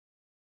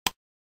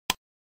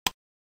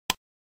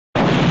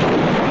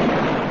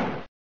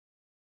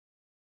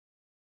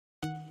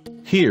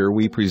Here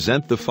we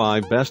present the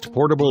 5 best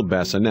portable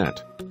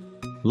bassinet.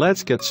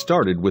 Let's get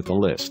started with the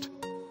list.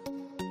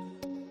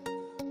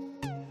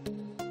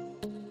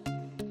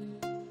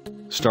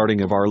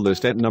 Starting of our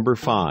list at number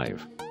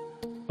 5.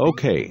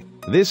 Okay,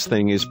 this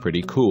thing is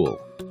pretty cool.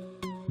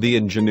 The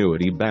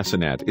Ingenuity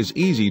Bassinet is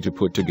easy to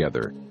put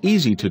together,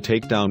 easy to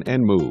take down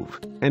and move,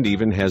 and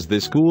even has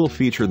this cool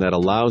feature that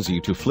allows you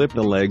to flip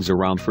the legs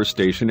around for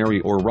stationary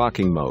or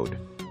rocking mode.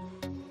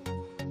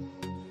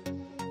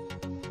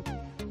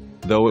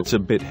 Though it's a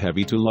bit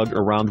heavy to lug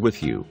around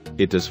with you,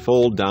 it does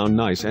fold down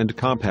nice and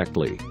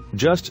compactly.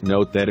 Just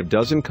note that it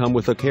doesn't come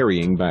with a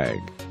carrying bag.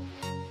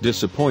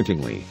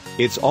 Disappointingly,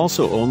 it's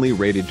also only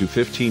rated to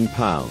 15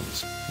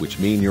 pounds, which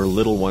means your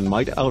little one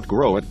might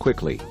outgrow it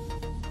quickly.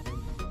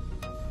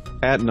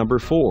 At number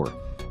 4.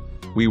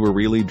 We were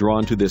really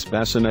drawn to this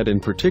bassinet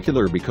in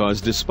particular because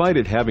despite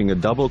it having a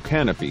double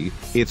canopy,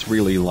 it's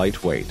really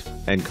lightweight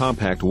and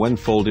compact when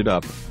folded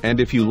up, and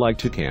if you like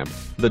to camp,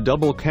 the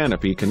double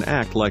canopy can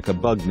act like a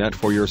bug net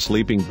for your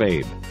sleeping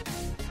babe.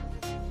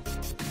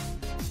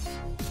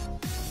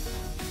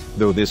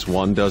 Though this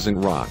one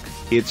doesn't rock,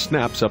 it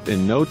snaps up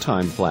in no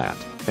time flat,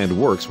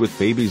 and works with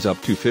babies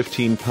up to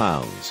 15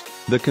 pounds,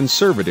 the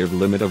conservative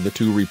limit of the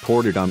two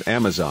reported on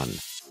Amazon.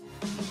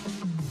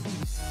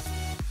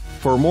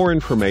 For more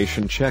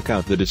information, check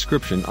out the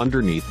description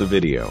underneath the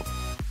video.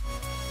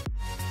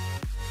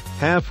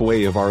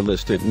 Halfway of our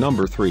list at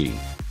number 3.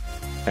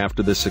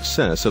 After the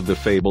success of the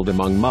fabled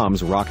Among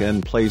Moms Rock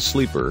and Play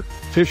Sleeper,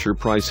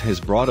 Fisher-Price has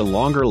brought a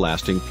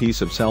longer-lasting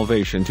piece of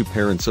salvation to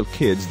parents of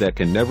kids that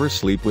can never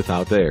sleep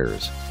without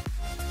theirs.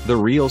 The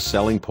real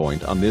selling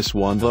point on this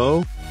one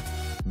though?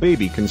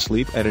 Baby can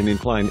sleep at an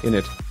incline in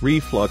it,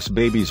 reflux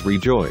babies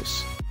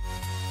rejoice.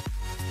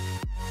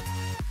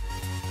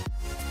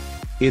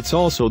 It's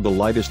also the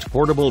lightest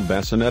portable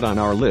bassinet on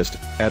our list,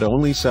 at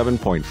only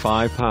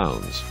 7.5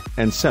 pounds,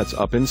 and sets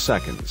up in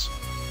seconds.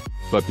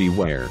 But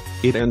beware,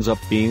 it ends up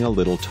being a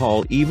little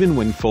tall even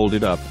when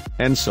folded up,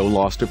 and so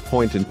lost a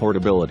point in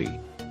portability.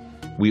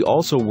 We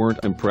also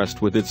weren't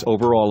impressed with its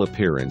overall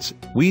appearance,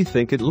 we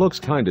think it looks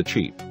kinda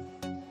cheap.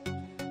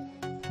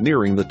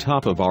 Nearing the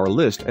top of our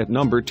list at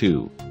number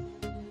 2.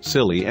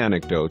 Silly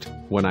anecdote,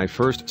 when I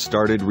first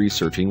started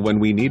researching when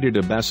we needed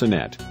a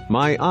bassinet,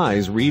 my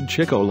eyes read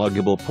Chico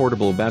luggable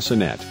portable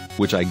bassinet,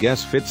 which I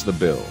guess fits the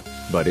bill,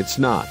 but it's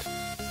not.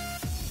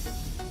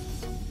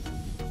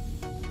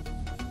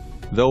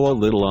 Though a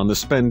little on the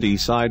spendy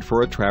side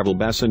for a travel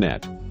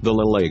bassinet, the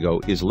Lego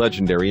is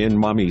legendary in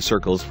mommy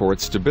circles for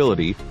its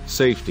stability,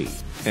 safety,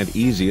 and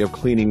easy of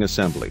cleaning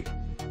assembly.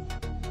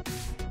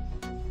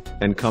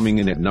 And coming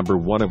in at number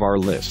 1 of our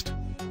list.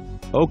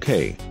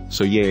 Okay,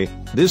 so yeah,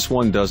 this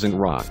one doesn't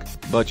rock,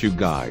 but you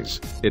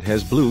guys, it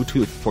has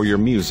Bluetooth for your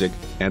music,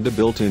 and a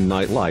built-in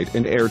night light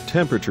and air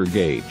temperature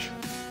gauge.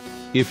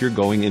 If you're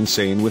going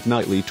insane with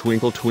nightly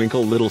Twinkle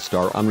Twinkle Little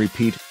Star on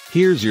repeat,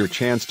 here's your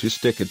chance to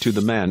stick it to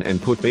the man and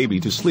put baby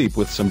to sleep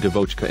with some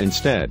Devochka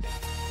instead.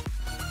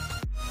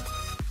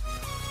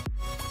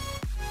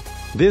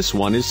 This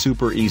one is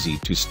super easy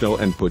to stow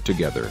and put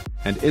together,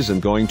 and isn't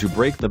going to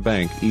break the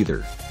bank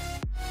either.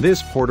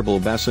 This portable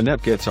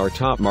bassinet gets our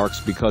top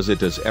marks because it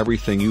does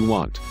everything you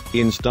want,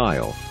 in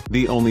style.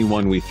 The only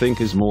one we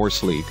think is more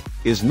sleek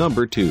is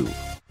number 2.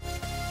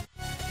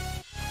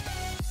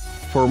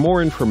 For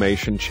more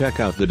information, check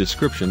out the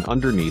description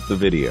underneath the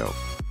video.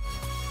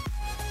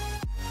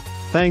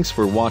 Thanks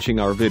for watching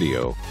our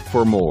video.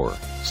 For more,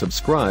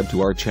 subscribe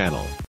to our channel.